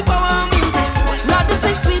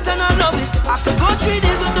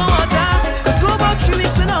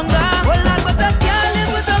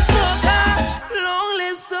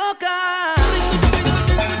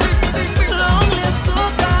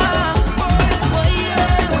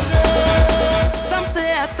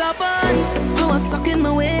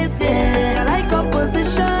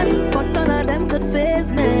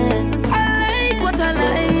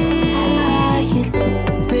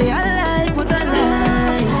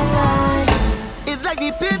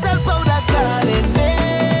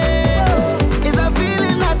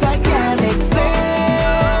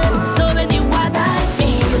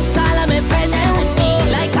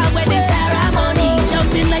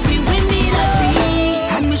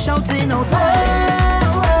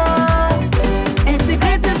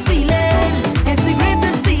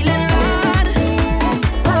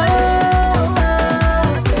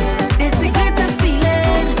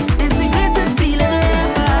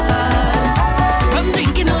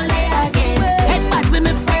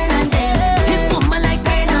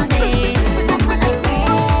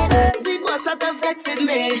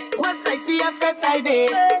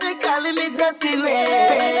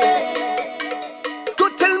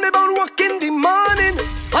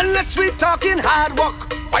 talking hard work,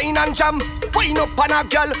 wine and jam, wine up on a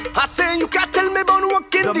girl. I say you can't tell me about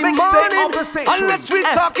work in the morning unless we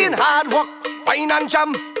talking hard work, wine and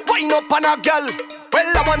jam, wine up on a girl. Well,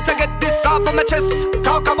 I want to get this off of my chest.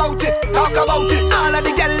 Talk about it, talk about it. All of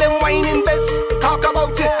the girl them whining best. Talk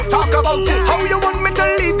about it, talk about it. How you want me to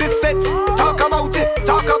leave this fit? Talk about it,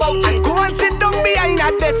 talk about it. Go and sit down behind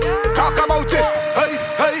a desk. Talk about it. Hey,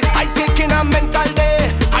 hey. I taking a mental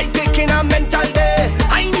day. I taking a mental day.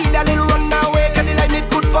 I need a little run away, cause the line it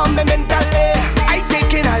good for me mentally. I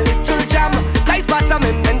taking a little jam. Nice part of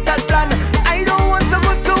my mental plan. I don't want to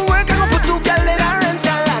go to work. I go put two girl in a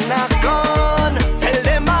rental and I gone.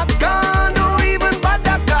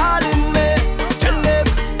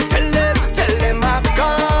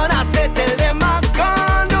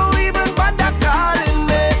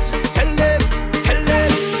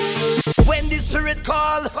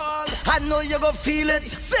 You go feel it,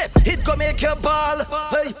 slip, it go make you ball.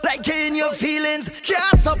 Hey, like in your feelings,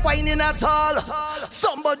 can't stop whining at all.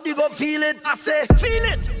 Somebody go feel it, I say, feel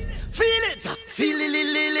it, feel it, feel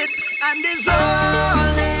it, and it's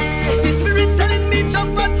all day. The spirit telling me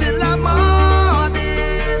jump until the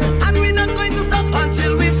morning, and we're not going to stop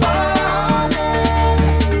until we fall.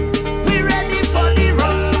 We ready for the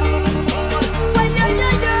road. I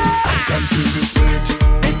can feel the spirit,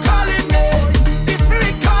 it calling me. The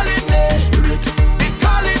spirit calling me.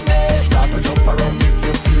 Jump around if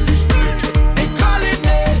you feel the spirit. It calling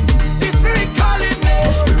me. The spirit calling me.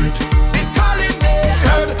 The spirit. It calling me.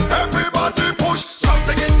 Tell everybody push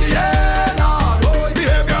something in the air now.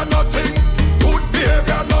 Behavior nothing. Good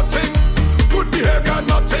behavior nothing. Good behavior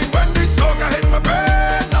nothing. When the song hit my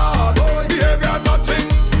brain now. Behavior nothing.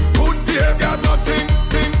 Good behavior nothing.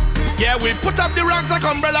 Yeah, we put up the rags like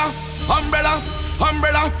umbrella. Umbrella.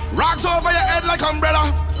 Umbrella. Rags over your head like umbrella.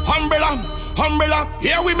 Umbrella. Umbrella,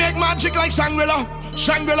 here we make magic like Shangri-La,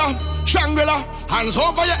 Shangri-La, Shangri-La. Hands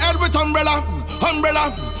over your head with umbrella,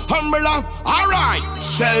 umbrella, umbrella. Alright,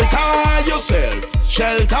 shelter yourself,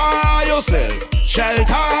 shelter yourself,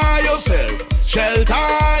 shelter yourself, shelter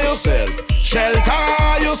yourself, shelter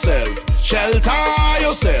yourself, shelter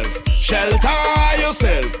yourself, shelter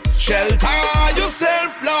yourself, shelter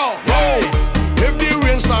yourself. Now, hey, if the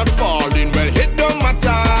rain start falling, well, it don't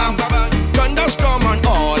matter. Thunderstorm and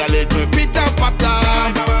all a little pitter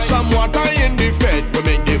patter. Some water in the fed will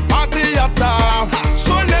make the party hotter.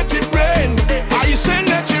 So let it rain, I say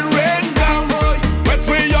let it rain down. Wet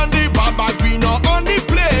way on the baba green or on the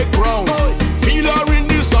playground. Feel her in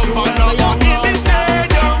the savannah or in the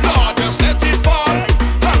stadium. Lord, just let it fall.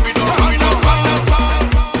 And we don't have no time.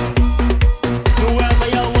 Whoever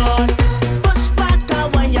you want, push back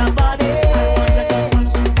on your body.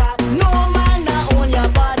 No man not on your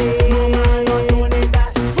body.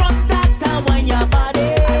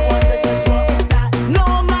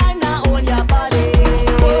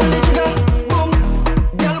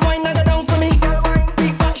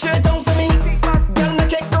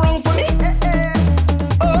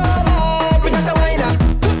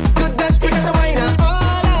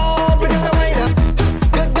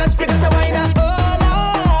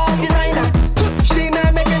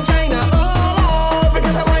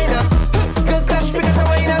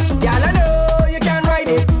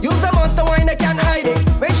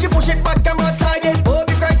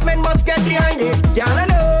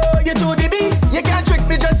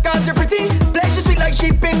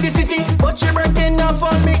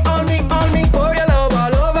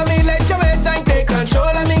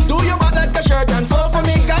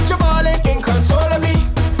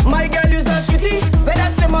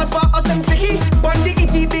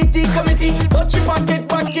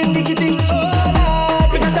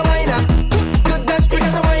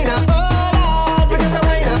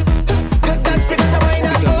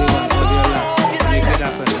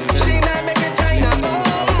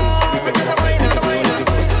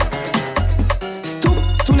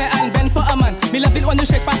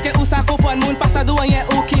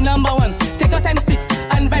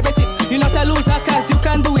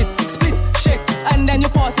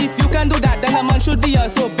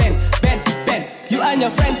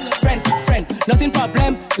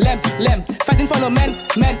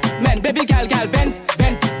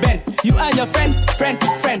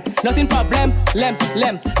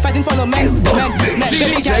 Fighting for no men.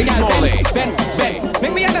 DJ Smalley. Ben.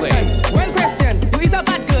 Make me understand. One question. You is a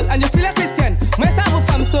bad girl and you still a Christian. My sabu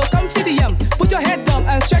fam, so come feed the yam. Put your head down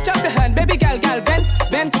and stretch up your hand. Baby girl, Ben.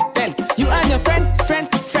 You and your friend.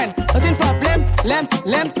 Nothing problem. Lem.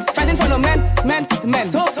 Fighting for no men.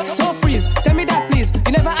 So freeze. Tell me that please.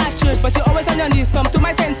 You never ask church, but you're always on your knees. Come to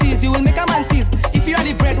my senses. You will make a man seize. If you are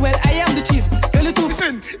the bread, well, I am the cheese. Girl, you too.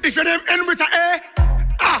 Listen, if your name end with a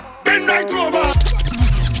A, bend right through.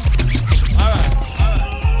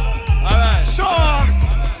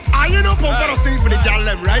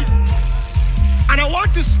 And I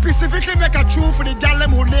want to specifically make a tune for the gal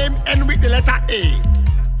them who name end with the letter A.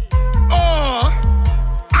 Oh,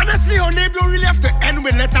 honestly, her name don't really have to end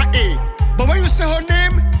with letter A. But when you say her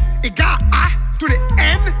name, it got A to the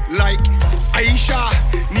end, like Aisha,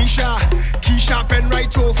 Nisha, Keisha, pen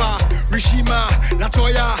right over. Rishima,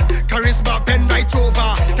 Latoya, Charisma, pen right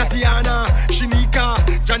over. Tatiana, Shinika,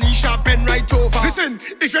 Janisha, pen right over. Listen,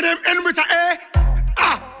 if your name end with a A,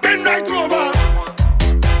 pen right over.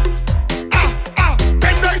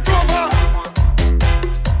 Pen right over.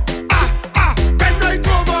 Pen right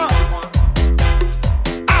over.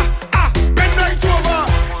 Pen right over.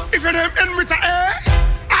 If your name end with a A,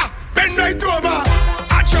 pen right over.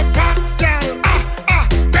 At your back, girl.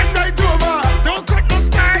 Pen right over. Don't cut no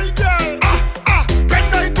style, girl. Pen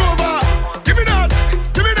right over. Give me that.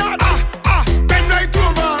 Pen right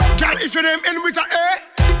over. Girl, if your name end with a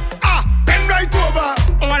A, pen right over.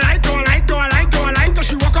 Oh, I like, cause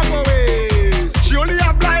she walk up her ways. She only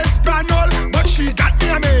apply Espanol, but she got me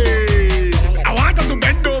amazed. I want her to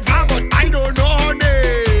bend over, but I don't know her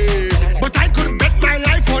name. But I could bet my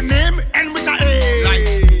life her name end with a A.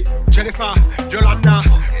 Like Jennifer, Yolanda,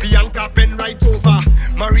 Bianca, pen right over.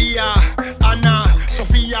 Maria, Anna,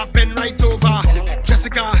 Sophia, pen right over.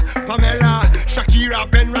 Jessica, Pamela, Shakira,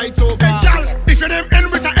 pen right over. Hey, y'all, if your name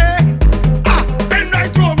end with a A, pen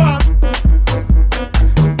right over.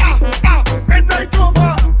 Pen right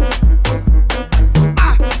over.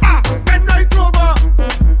 Pen right over.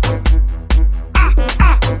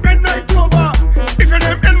 Pen right over. If your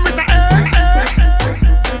name end with a A.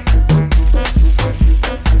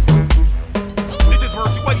 This is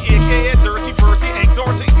Versi White, aka Dirty Versi,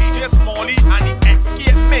 endorsing DJ Smalley and the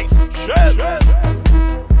Escape Mix. Shit.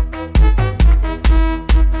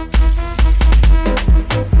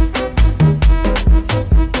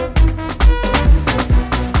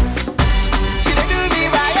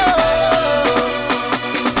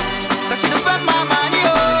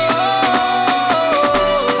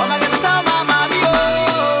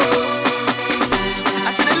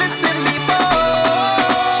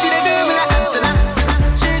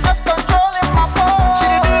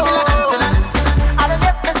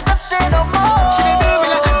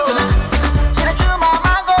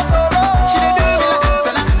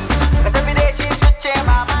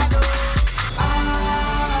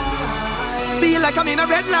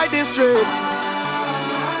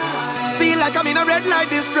 Feel like I'm in a red light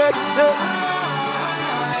district.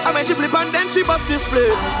 I when she flip and then she bust display.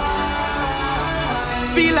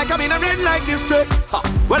 Feel like I'm in a red light district.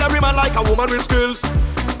 Well, every man like a woman with skills.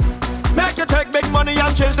 Make you take big money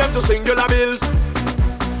and change them to singular bills.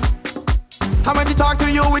 And when she talk to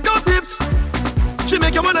you with no tips, she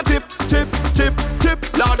make you wanna tip, tip, tip, tip.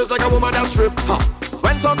 Lord is like a woman that strip.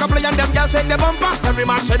 When soca play and them girls shake their bumper, every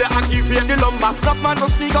man say they active in the lumber. Enough man to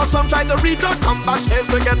sneak out, some try to reach out, come back shells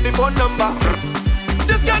to get the phone number.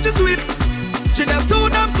 This girl she's sweet, she just too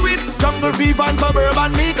damn sweet. Jungle fever and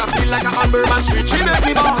suburban make her feel like a on Bourbon Street. She make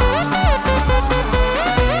me ball.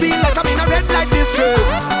 Feel like I'm in a red light district.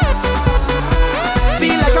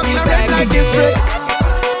 Feel like I'm in a red light district.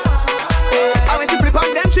 And when she flip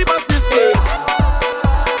and then she bust this gate.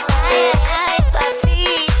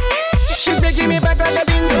 She's making me back like a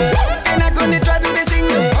bingo, and I'm gonna try to be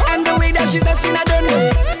single. And the way that she's dancing, I don't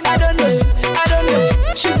know.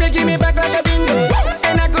 She's making me back like a bingo,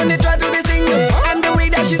 and I'm gonna try to be single. And the way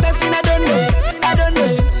that she's dancing, I don't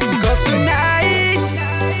know. Cause tonight,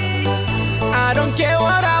 I don't care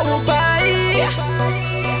what I will buy,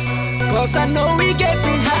 cause I know we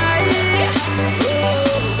getting high.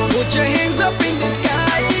 Put your hands up in the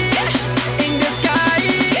sky, in the sky.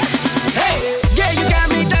 Hey, yeah, you got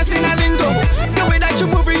me dancing a lingo. The way that you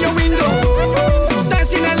move in your window,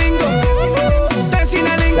 dancing a lingo, dancing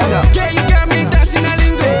a lingo. Yeah, you got me dancing a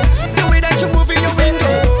lingo. The way that you move in your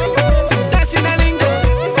window, dancing a lingo,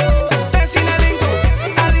 dancing a lingo,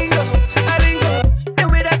 a lingo, a lingo. The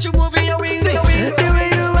way that you move in your window, the way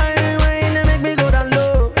you whine, and make me go down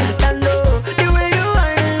low, down low. The way you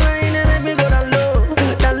whine, and make me go down low,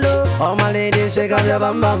 down low. All my ladies, shake up your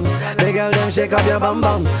bum bum. Big girl, them shake up your bum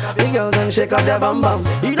bum. Big girls, them shake up their bum bum.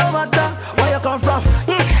 You don't want that? Where you come from?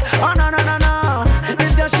 Oh no no no no.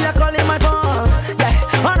 This girl she a calling my phone. Yeah.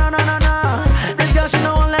 Oh no no no no. This girl she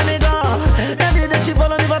no won't let me go. Every day she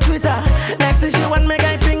follow me for Twitter. Next thing she want me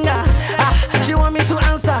guy finger. She want me to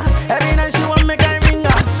answer. Every night she want me guy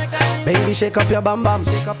finger. Baby shake up your bum bum.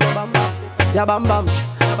 Shake up your bum bum. Your bum bum.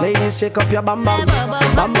 Ladies shake up your bum bum.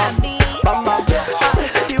 Bum bum. Bum bum.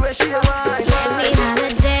 The way she whine. Every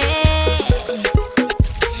holiday,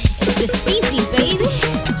 it's a species, baby.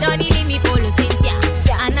 Johnny leave me follow Cynthia,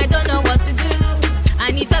 and I don't know what to do.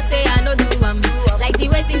 I need to say I know do like the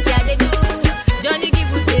way Cynthia they do.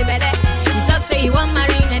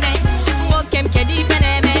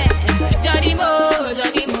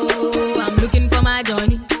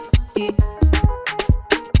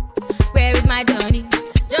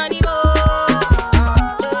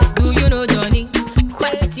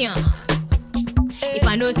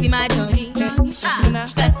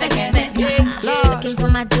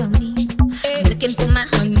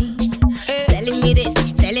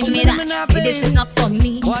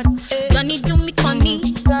 do me conny.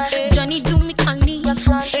 Johnny do me conny.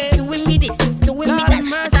 Doing me this, doing me that.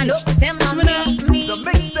 But I don't tell me. The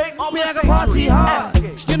mixtape on me, I got party hard.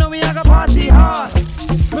 You know me, I got party hard.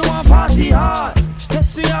 Me want party hard. Let's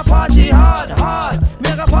see I party hard, hard. Me,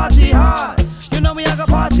 I got party hard. You know me, I got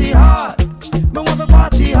party hard. Me want to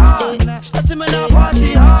party hard. Let's see me now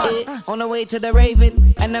party hard. On the way to the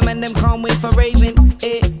Raven, and the men them can't wait for Raven.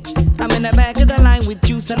 I'm in the back of the line with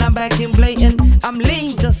juice and I'm back in blatant. I'm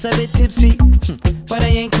lean, just a bit tipsy, but I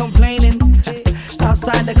ain't complaining.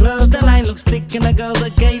 Outside the club, the line looks thick and the girls are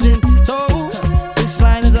gazing. So this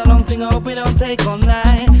line is a long thing, I hope it don't take all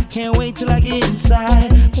night. Can't wait till I get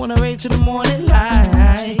inside. Wanna rave till the morning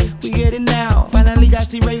light. We get it now. Finally I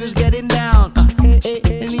see ravers getting down. And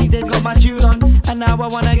these days got my tune on, and now I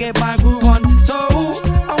wanna get my groove on. So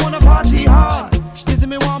I wanna party hard. You see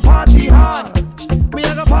me want party hard. Me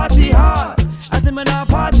I got party hard. I see me now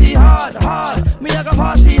party hard, hard. Me I got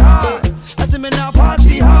party hard. I see me now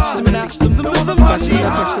party hard. See me now party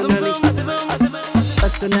hard.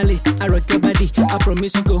 Personally, I rock your body. I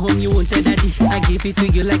promise you go home, you won't tell daddy. I give it to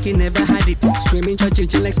you like you never had it. Screaming, churching,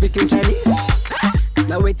 like speaking Chinese.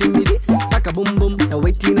 Now waiting me this, back a boom boom. Now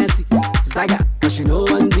waiting I see Zaga, cause she know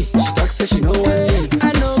one me. She talks so she know one me.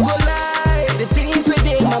 I know go lie, the things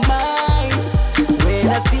within my mind. When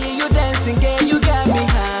I see you dancing, girl, you got me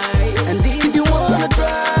high. And if you wanna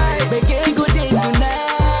try, make a good day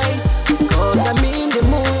tonight. Cause I'm in the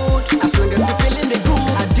mood, as long as you feeling the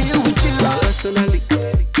groove, I deal with you. Personally,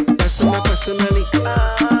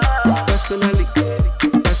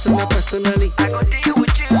 I go deal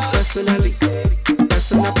with you.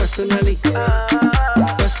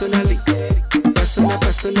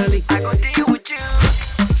 Personally, I go deal with you.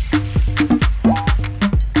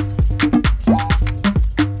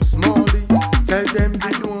 Smalley, tell them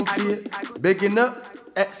they don't fear. Begging up,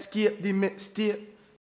 escape the mixtape.